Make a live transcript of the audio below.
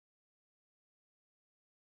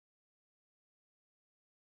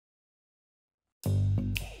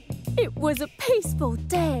It was a peaceful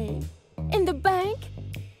day. In the bank,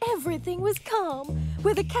 everything was calm,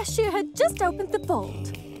 where the cashier had just opened the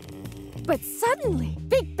vault. But suddenly,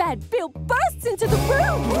 Big Bad Bill bursts into the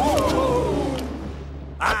room.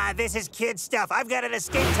 This is kid stuff. I've got an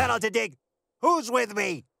escape tunnel to dig. Who's with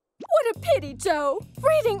me? What a pity, Joe.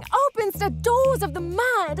 Reading opens the doors of the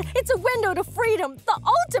mind. It's a window to freedom, the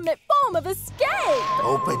ultimate form of escape.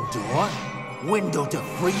 Open door? Window to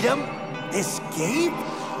freedom? Escape?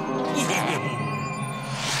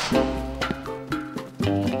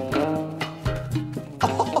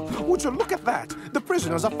 Oh, would you look at that? The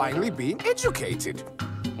prisoners are finally being educated.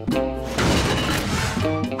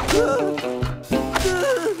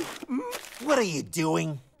 What are you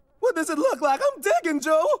doing? What does it look like? I'm digging,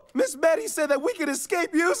 Joe. Miss Betty said that we could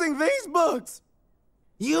escape using these books.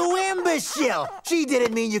 You imbecile! She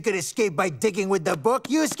didn't mean you could escape by digging with the book.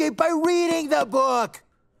 You escape by reading the book.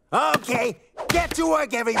 Okay, get to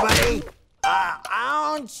work, everybody.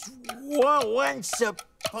 Once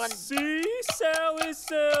upon... Sally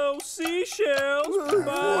sell seashells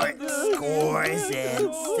by the... Scores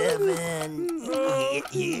and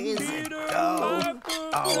 7 years ago.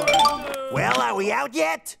 Well, are we out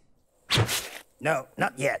yet? No,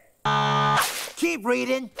 not yet. Keep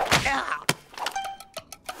reading.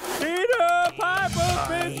 Peter Piper,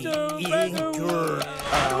 Peter,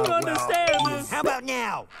 I don't understand this. How about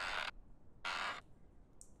now?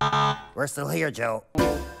 We're still here, Joe.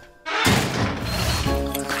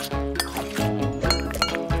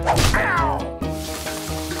 Ow!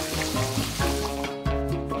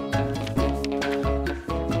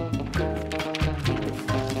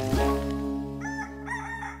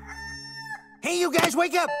 Hey, you guys,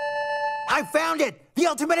 wake up! I found it! The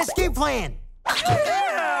ultimate escape plan!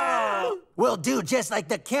 Yeah! We'll do just like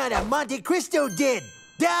the Count of Monte-Cristo did!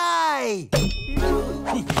 Die!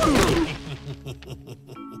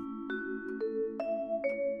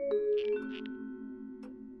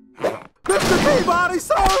 Mr. Peabody,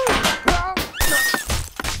 sir!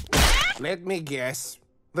 Let me guess.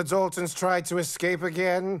 The Daltons tried to escape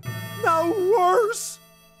again? No, worse!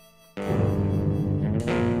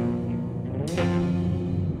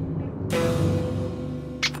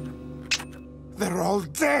 They're all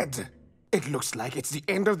dead. It looks like it's the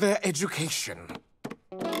end of their education.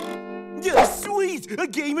 Yeah, sweet! A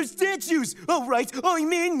game of statues! All right,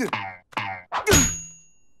 I'm in!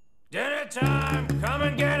 Dinner time! Come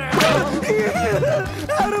and get it!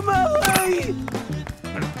 Out of my way!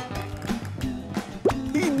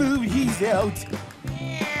 He moved, he's out.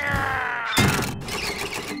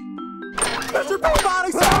 Mr.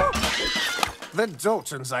 Peabody, sir! The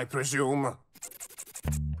Daltons, I presume.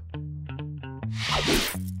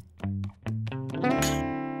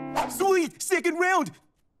 Sweet! Second round!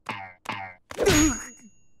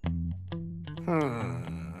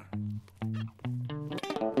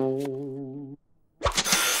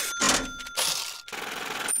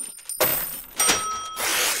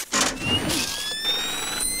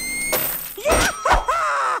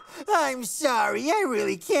 I'm sorry, I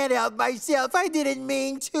really can't help myself. I didn't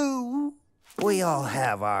mean to. We all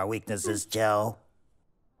have our weaknesses, Joe.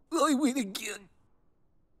 I win again.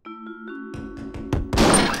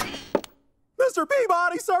 Mr.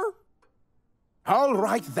 Peabody, sir! All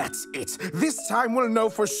right, that's it. This time we'll know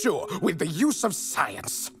for sure with the use of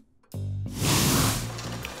science.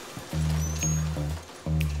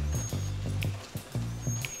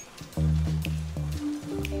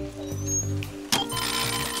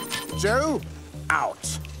 Joe,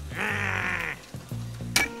 out.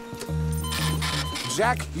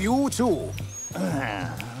 Jack, you too.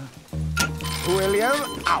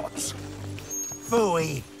 William, out.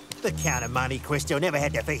 Phooey. The Count of Monte-Cristo never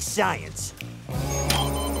had to face science.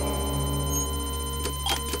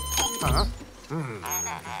 Huh?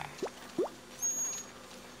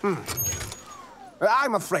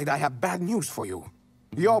 I'm afraid I have bad news for you.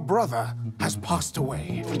 Your brother has passed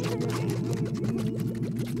away.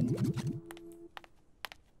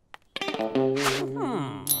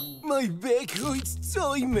 My back hurts.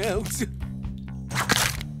 Time out.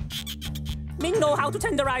 Me know how to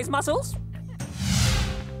tenderize muscles.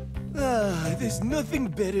 There's nothing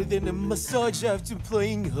better than a massage after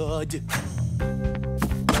playing hard.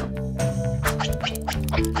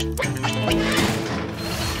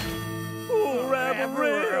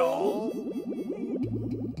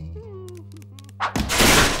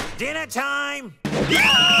 Dinner time!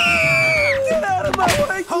 Get out of my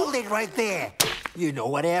way! Hold it right there. You know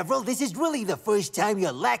what, Avril? This is really the first time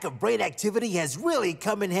your lack of brain activity has really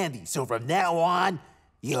come in handy. So from now on,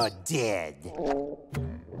 you're dead.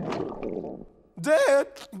 Dead?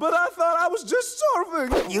 But I thought I was just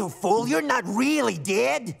starving. You fool, you're not really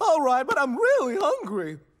dead. All right, but I'm really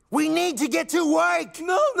hungry. We need to get to work.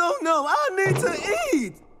 No, I need to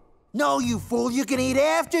eat. No, you fool, you can eat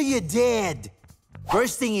after you're dead.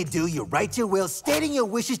 First thing you do, you write your will stating your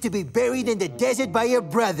wishes to be buried in the desert by your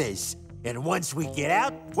brothers. And once we get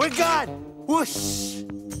out, we're gone. Whoosh.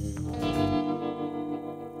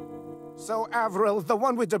 So, Avril, the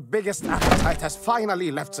one with the biggest appetite has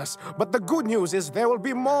finally left us. But the good news is there will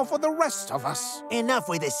be more for the rest of us. Enough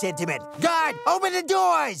with the sentiment. Guard, open the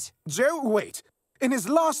doors! Joe, wait. In his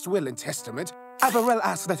last will and testament, Avril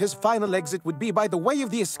asked that his final exit would be by the way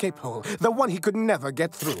of the escape hole, the one he could never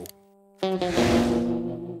get through.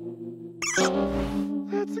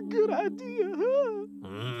 That's a good idea, huh?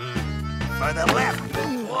 For the left.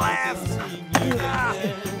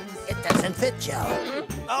 It doesn't fit, Joe.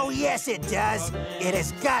 Oh, yes, it does. It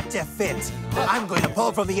has got to fit. I'm going to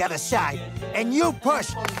pull from the other side, and you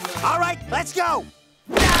push. All right, let's go.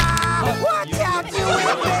 Watch out, you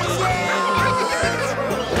imbeciles!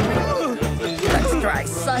 Let's try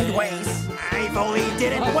sideways. If only he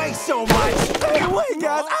didn't weigh so much. Hey, wait,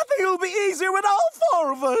 guys, I think it'll be easier with all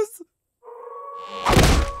four of us.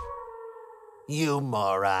 You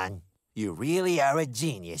moron. You really are a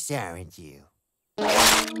genius, aren't you?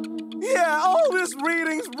 Yeah, all this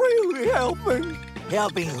reading's really helping.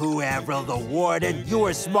 Helping who, Avril, the warden? You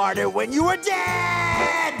were smarter when you were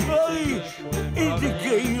dead! Hey, is the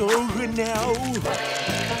game over now?